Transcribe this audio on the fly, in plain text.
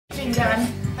Done.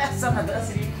 Some of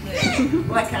us.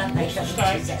 Why can't they?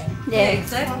 Yeah,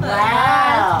 exactly.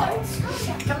 Wow.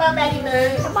 Come on, Maddie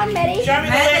Moo. Come on, Maddie. Show me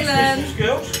the legs, Mr.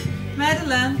 Skills.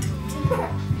 Madeline.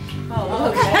 Oh,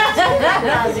 look.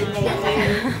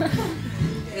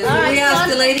 We are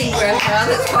still eating breath now,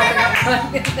 that's fine.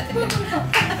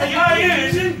 Hey, are you,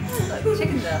 is it?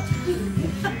 Chicken duck.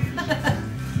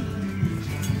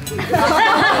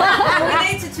 We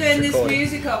need to turn this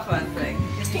music off, I think.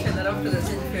 Just turn that off because it's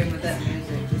interfering with that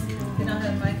music. You know how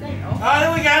to make it off? Oh,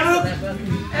 there we go, look. That button.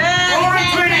 Roaring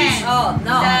Twenties. Oh,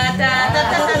 no.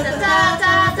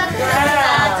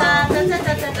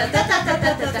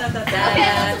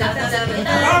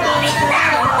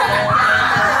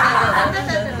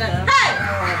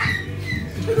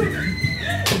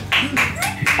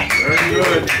 Very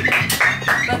good.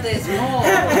 But there's more.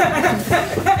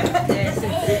 Yes,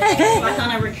 it's like on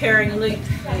a recurring loop.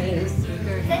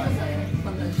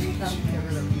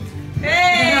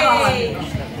 Hey!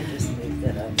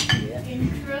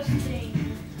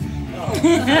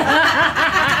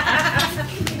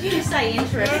 Did you say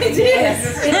interesting? Yes.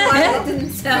 It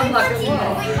didn't sound like it was.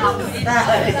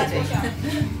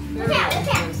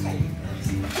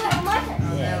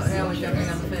 Now we're jumping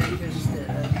on the furniture instead.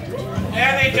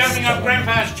 Now they're jumping up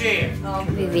Grandpa's chair. Oh,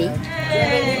 Vivi. You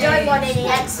don't want any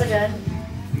accident.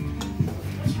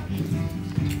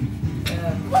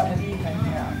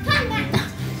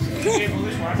 Careful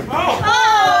this one. Oh!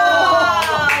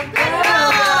 Oh! Good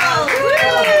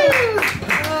goal!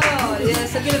 Oh,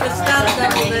 yes, a bit of a start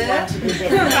double there. I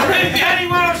think the only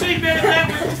one I've seen better than that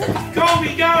was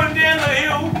Colby going down the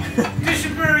hill,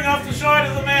 disappearing off the side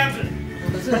of the mountain.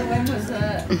 When was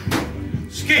that?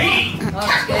 Skiing. Oh,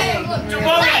 skiing.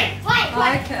 Tobogganing.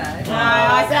 Okay. No,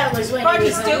 I That was when Roger he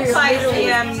was still real plays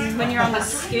little. the when you're on the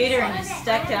scooter and you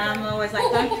stack down. I'm always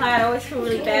like, don't play it. I always feel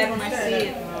really bad when I see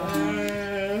it.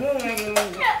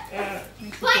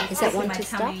 Is that one My to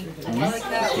stop? tummy.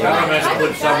 Young man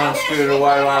put someone's scooter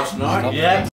away last night. Yeah.